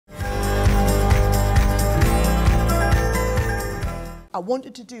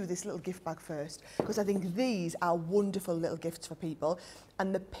wanted to do this little gift bag first because I think these are wonderful little gifts for people.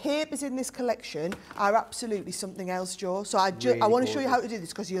 And the papers in this collection are absolutely something else, Joe. So I want to show you how to do this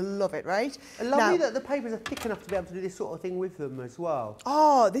because you'll love it, right? I love that the papers are thick enough to be able to do this sort of thing with them as well.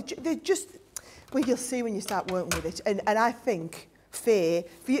 Oh, they're just... Well, you'll see when you start working with it. And I think Faye,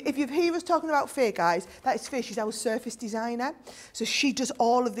 if you've heard us talking about Faye, guys, that is Faye. She's our surface designer. So she does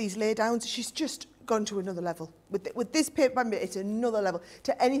all of these laydowns. She's just gone to another level. With this paper bag, it's another level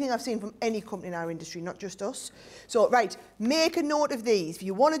to anything I've seen from any company in our industry, not just us. So, right, make a note of these. If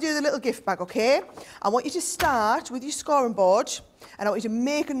you want to do the little gift bag, okay? I want you to start with your scoring board, and I want you to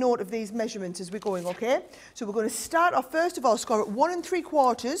make a note of these measurements as we're going, okay? So we're going to start off, first of all, score at 1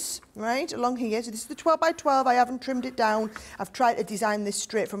 3/4, right, along here. So this is the 12 by 12. I haven't trimmed it down. I've tried to design this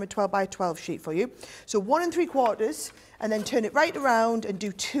straight from a 12 by 12 sheet for you. So 1 3/4, and then turn it right around and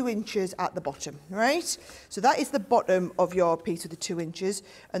do 2 inches at the bottom, right? So that is the bottom of your piece with the 2 inches,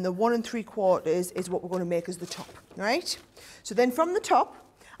 and the 1 3/4 is what we're going to make as the top, right? So then from the top,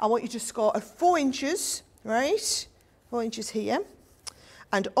 I want you to score at 4 inches, right? 4 inches here,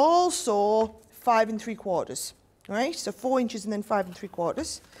 and also 5 3/4, right? So 4 inches and then 5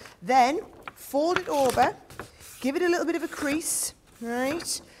 3/4. Then fold it over, give it a little bit of a crease,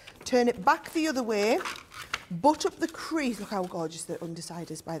 right? Turn it back the other way. Butt up the crease. Look how gorgeous the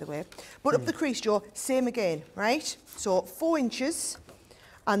underside is, by the way. Butt up the crease, Joe. Same again, right? So 4 inches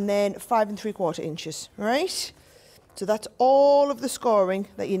and then 5 3/4 inches, right? So that's all of the scoring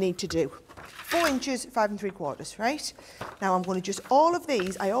that you need to do. 4 inches, 5 3/4, right? Now I'm going to just, all of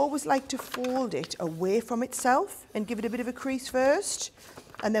these, I always like to fold it away from itself and give it a bit of a crease first.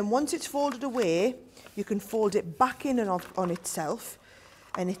 And then once it's folded away, you can fold it back in and on itself,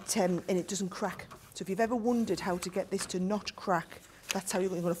 and it doesn't crack. So if you've ever wondered how to get this to not crack, that's how you're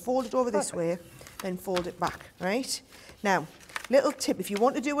going to fold it over this way, then fold it back, right? Now, little tip, if you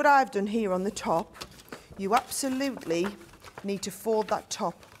want to do what I've done here on the top, you absolutely need to fold that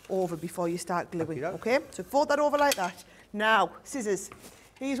top over before you start gluing, okay? So fold that over like that. Now, scissors,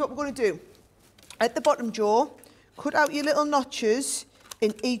 here's what we're going to do. At the bottom, Joe, cut out your little notches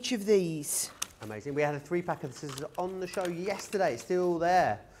in each of these. Amazing. We had a 3-pack of scissors on the show yesterday. It's still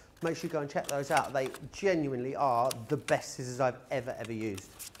there. Make sure you go and check those out. They genuinely are the best scissors I've ever used.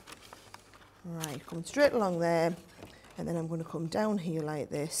 Right, coming straight along there, and then I'm going to come down here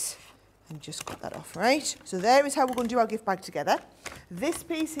like this and just cut that off, right? So there is how we're going to do our gift bag together. This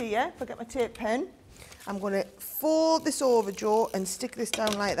piece here, if I get my tape pen, I'm going to fold this over, Joe, and stick this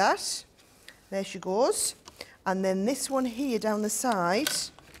down like that. There she goes. And then this one here down the side,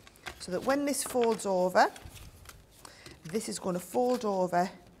 so that when this folds over, this is going to fold over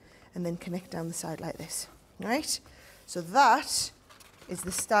and then connect down the side like this, right? So that is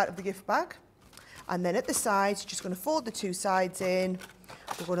the start of the gift bag. And then at the sides, just going to fold the 2 sides in.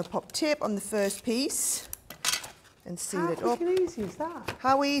 We're going to pop tape on the first piece and seal it up. How easy is that?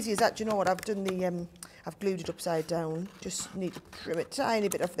 How easy is that? Do you know what? I've done I've glued it upside down. Just need to trim a tiny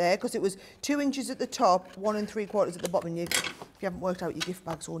bit off there because it was 2 inches at the top, 1 3/4 at the bottom. And if you haven't worked out, your gift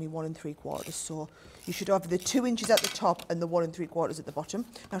bag's only 1 3/4. So you should have the 2 inches at the top and the 1 3/4 at the bottom.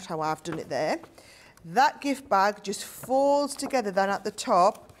 That's how I've done it there. That gift bag just folds together then at the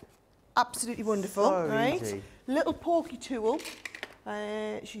top. Absolutely wonderful, so right? Easy. Little pokey tool.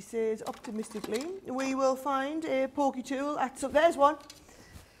 She says optimistically, we will find a pokey tool at some. There's one.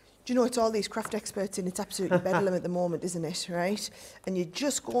 Do you know, it's all these craft experts in, it's absolutely bedlam at the moment, isn't it, right? And you're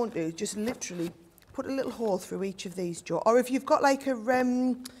just going to just literally put a little hole through each of these, Joe. Or if you've got like a,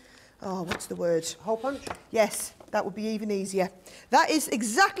 oh, what's the word? Hole punch? Yes, that would be even easier. That is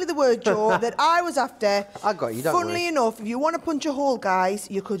exactly the word, Joe, that I was after. I got you, don't worry. Funnily enough, if you want to punch a hole,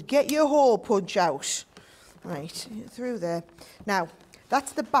 guys, you could get your hole punch out. Right, through there. Now,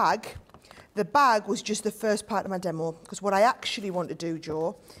 that's the bag. The bag was just the first part of my demo, because what I actually want to do,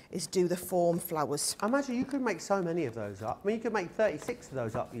 Joe, is do the foam flowers. I imagine you could make so many of those up. I mean, you could make 36 of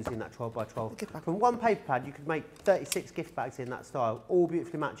those up using that 12 by 12. From one paper pad, you could make 36 gift bags in that style, all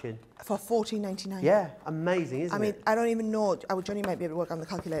beautifully matching. For $14.99. Yeah, amazing, isn't it? I mean, I don't even know, Johnny might be able to work on the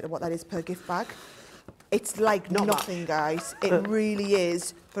calculator what that is per gift bag. It's like nothing, guys. It really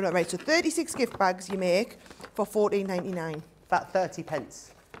is. But right, so 36 gift bags you make for $14.99. About 30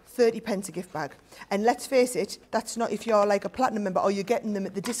 pence. 30 pence a gift bag. And let's face it, that's not if you're like a platinum member or you're getting them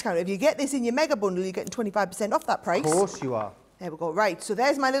at the discount. If you get this in your mega bundle, you're getting 25% off that price. Of course you are. There we go. Right, so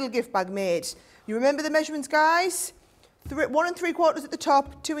there's my little gift bag made. You remember the measurements, guys? 1 3/4 at the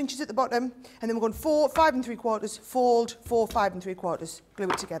top, 2 inches at the bottom, and then we're going 4, 5 3/4, fold, 4, 5 3/4, glue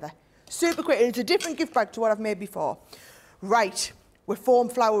it together. Super quick, and it's a different gift bag to what I've made before. Right, We're form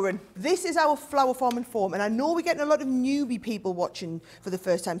flowering. This is our flower forming form, and I know we're getting a lot of newbie people watching for the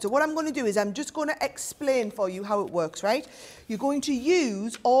first time. So what I'm going to do is I'm just going to explain for you how it works, right? You're going to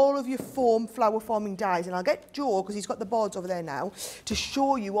use all of your foam flower forming dies, and I'll get Joe, because he's got the boards over there now, to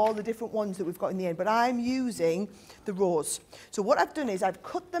show you all the different ones that we've got in the end, but I'm using the rose. So what I've done is I've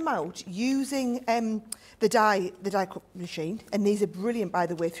cut them out using the die cut machine, and these are brilliant, by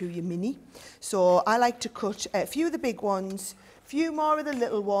the way, through your mini. So I like to cut a few of the big ones, few more of the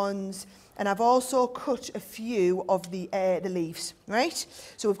little ones, and I've also cut a few of the leaves, right?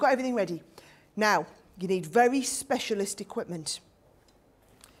 So we've got everything ready. Now, you need very specialist equipment.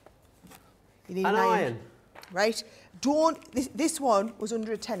 You need an iron. Right? This one was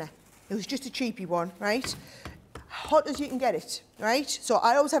under a tenner. It was just a cheapy one, right? Hot as you can get it, right? So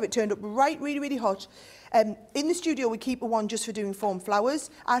I always have it turned up really, really hot. In the studio, we keep a one just for doing foam flowers.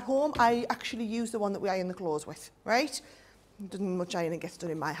 At home, I actually use the one that we iron the clothes with, right? Doesn't much ironing gets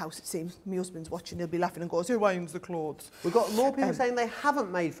done in my house, it seems. My husband's watching, he'll be laughing and goes, who irons the clothes? We've got more people saying they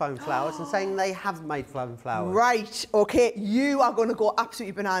haven't made foam flowers and saying they have made foam flowers. Right, okay, you are going to go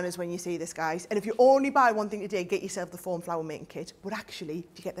absolutely bananas when you see this, guys. And if you only buy one thing today, get yourself the foam flower making kit. But actually,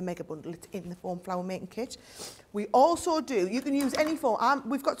 if you get the mega bundle, it's in the foam flower making kit. We also do, you can use any foam.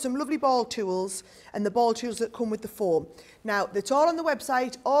 We've got some lovely ball tools and the ball tools that come with the foam. Now, it's all on the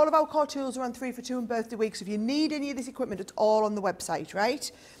website. All of our core tools are on 3 for 2 and birthday week. So if you need any of this equipment, it's all on the website, right?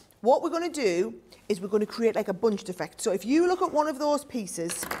 What we're going to do is we're going to create like a bunched effect. So if you look at one of those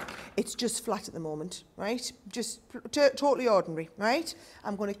pieces, it's just flat at the moment, right? Just totally ordinary, right?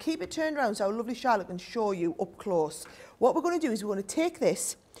 I'm going to keep it turned around so our lovely Charlotte can show you up close. What we're going to do is we're going to take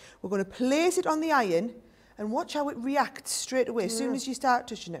this, we're going to place it on the iron, and watch how it reacts straight away as soon as you start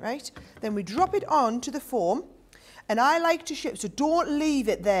touching it, right? Then we drop it on to the foam, and I like to ship, so don't leave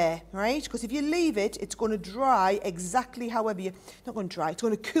it there, right? Because if you leave it, it's going to dry exactly however you, not going to dry, it's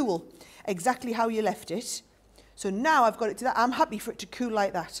going to cool exactly how you left it. So now I've got it to that, I'm happy for it to cool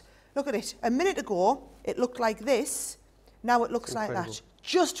like that. Look at it, a minute ago, it looked like this, now it looks like that.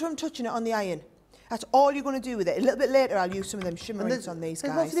 Just from touching it on the iron. That's all you're going to do with it. A little bit later, I'll use some of them shimmerings on these guys.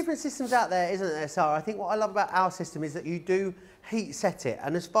 There's lots of different systems out there, isn't there, Sarah? I think what I love about our system is that you do heat set it.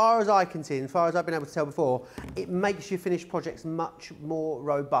 And as far as I can see, and as far as I've been able to tell before, it makes your finished projects much more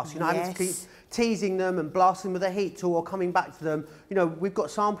robust. You're not having to keep teasing them and blasting with a heat tool or coming back to them. You know, we've got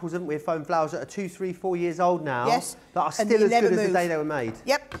samples, haven't we, of foam flowers that are 2, 3, 4 years old now. Yes. That are still as good as the day they were made.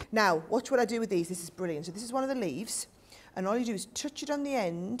 Yep. Now, watch what I do with these. This is brilliant. So this is one of the leaves. And all you do is touch it on the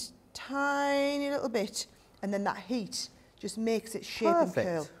end, tiny little bit, and then that heat just makes it shape and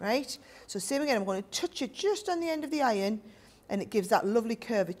curl, right? So same again, I'm going to touch it just on the end of the iron, and it gives that lovely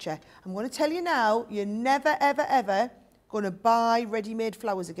curvature. I'm going to tell you now, you're never, ever, ever going to buy ready-made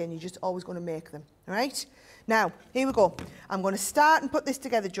flowers again. You're just always going to make them, all right? Now, here we go. I'm going to start and put this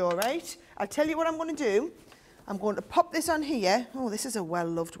together, Joe, right? I'll tell you what I'm going to do. I'm going to pop this on here. Oh, this is a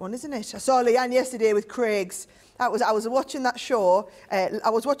well-loved one, isn't it? I saw Leanne yesterday with Craig's. I was watching that show. I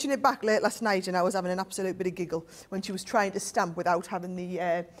was watching it back late last night, and I was having an absolute bit of giggle when she was trying to stamp without having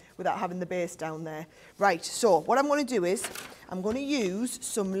the base down there. Right. So what I'm going to do is I'm going to use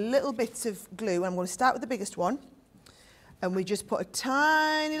some little bits of glue. I'm going to start with the biggest one, and we just put a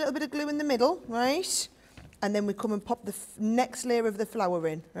tiny little bit of glue in the middle, right? And then we come and pop the next layer of the flower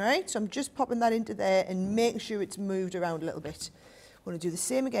in, right? So I'm just popping that into there and making sure it's moved around a little bit. We're going to do the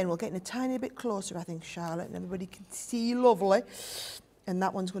same again. We're getting a tiny bit closer, I think, Charlotte, and everybody can see lovely. And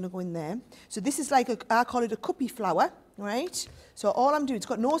that one's going to go in there. So this is like, I call it a cuppy flower, right? So all I'm doing, it's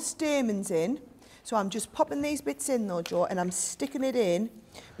got no stamens in. So I'm just popping these bits in though, Joe, and I'm sticking it in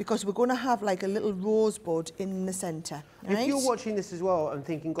because we're going to have like a little rosebud in the centre. Right? If you're watching this as well and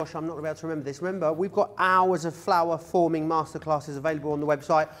thinking, gosh, I'm not going to be able to remember this, remember, we've got hours of flower forming masterclasses available on the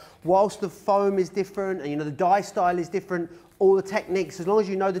website. Whilst the foam is different and, you know, the dye style is different, all the techniques, as long as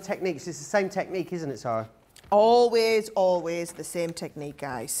you know the techniques, it's the same technique, isn't it, Sarah? Always, always the same technique,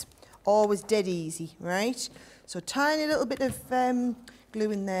 guys. Always dead easy, right? So tiny little bit of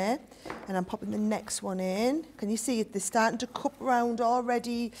glue in there, and I'm popping the next one in. Can you see it? They're starting to cup round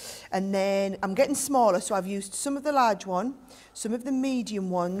already, and then I'm getting smaller, so I've used some of the large one, some of the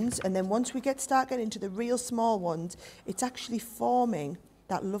medium ones, and then once we start getting into the real small ones, it's actually forming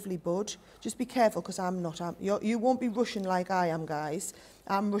that lovely bud. Just be careful, because I'm not. You won't be rushing like I am, guys.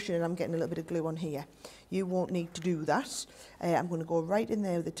 I'm rushing and I'm getting a little bit of glue on here. You won't need to do that. I'm going to go right in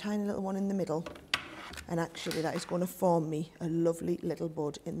there with a tiny little one in the middle. And actually that is going to form me a lovely little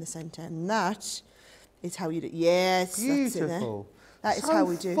bud in the centre. And that is how you do it. Yes, beautiful. That's it there. That is how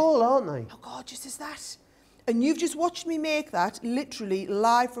we do. Full, aren't they? How gorgeous is that? And you've just watched me make that literally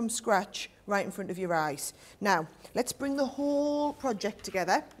live from scratch right in front of your eyes. Now, let's bring the whole project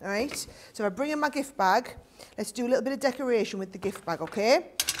together, all right? So I bring in my gift bag. Let's do a little bit of decoration with the gift bag, okay?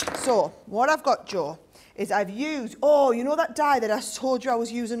 So, what I've got, Joe, is I've used, oh, you know that die that I told you I was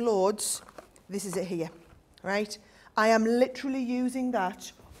using loads? This is it here, right? I am literally using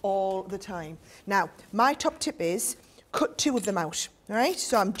that all the time. Now, my top tip is cut 2 of them out, all right?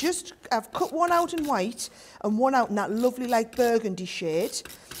 So I've cut one out in white and one out in that lovely like burgundy shade.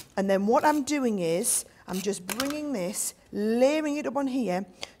 And then what I'm doing is I'm just bringing this, layering it up on here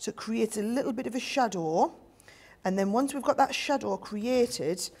so it creates a little bit of a shadow. And then once we've got that shadow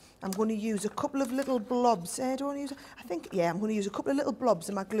created, I'm going to use a couple of little blobs. I'm going to use a couple of little blobs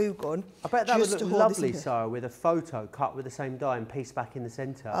in my glue gun. I bet that would look lovely, Sarah, with a photo cut with the same die and pieced back in the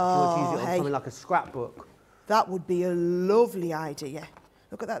centre. Oh, if you want to use it on something like a scrapbook. That would be a lovely idea.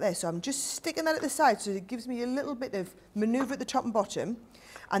 Look at that there. So I'm just sticking that at the side so it gives me a little bit of manoeuvre at the top and bottom.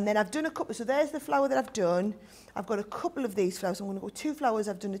 And then I've done a couple, so there's the flower that I've done. I've got a couple of these flowers. I'm going to go 2 flowers.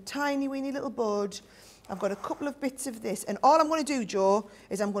 I've done a tiny weeny little bud. I've got a couple of bits of this. And all I'm going to do, Joe,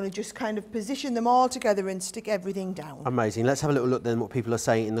 is I'm going to just kind of position them all together and stick everything down. Amazing. Let's have a little look then what people are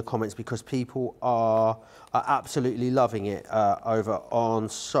saying in the comments, because people are absolutely loving it over on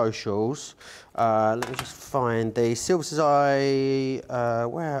socials. Let me just find the Sylv says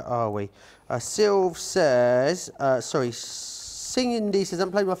where are we? Sylv says, Cindy says, I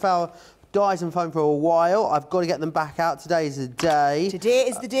haven't played my flower dies and foam for a while. I've got to get them back out. Today is the day. Today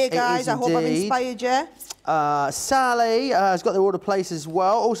is the day, guys. I hope I've inspired you. Sally has got their order placed as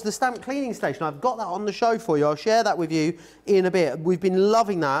well. Also, the stamp cleaning station. I've got that on the show for you. I'll share that with you in a bit. We've been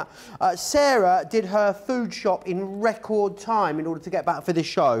loving that. Sarah did her food shop in record time in order to get back for this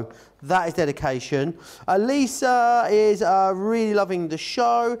show. That is dedication. Lisa is really loving the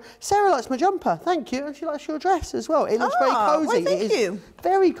show. Sarah likes my jumper, thank you. And she likes your dress as well. It looks very cosy. Well, thank you.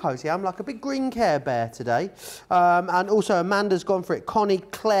 Very cosy. I'm like a big green Care Bear today. And also Amanda's gone for it. Connie,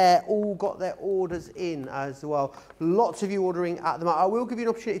 Claire, all got their orders in as well. Lots of you ordering at the moment. I will give you an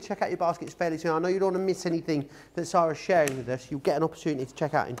opportunity to check out your baskets fairly soon. I know you don't want to miss anything that Sarah's sharing with us. You'll get an opportunity to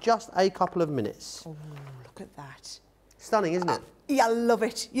check out in just a couple of minutes. Oh, look at that. Stunning, isn't it? Yeah, I love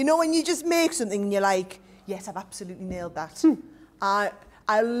it. You know when you just make something and you're like, yes, I've absolutely nailed that.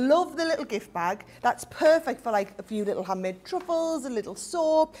 I love the little gift bag. That's perfect for like a few little handmade truffles, a little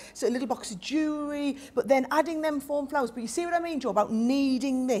soap, so a little box of jewellery, but then adding them foam flowers. But you see what I mean, Joe, about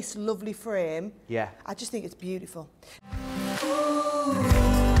needing this lovely frame? Yeah. I just think it's beautiful.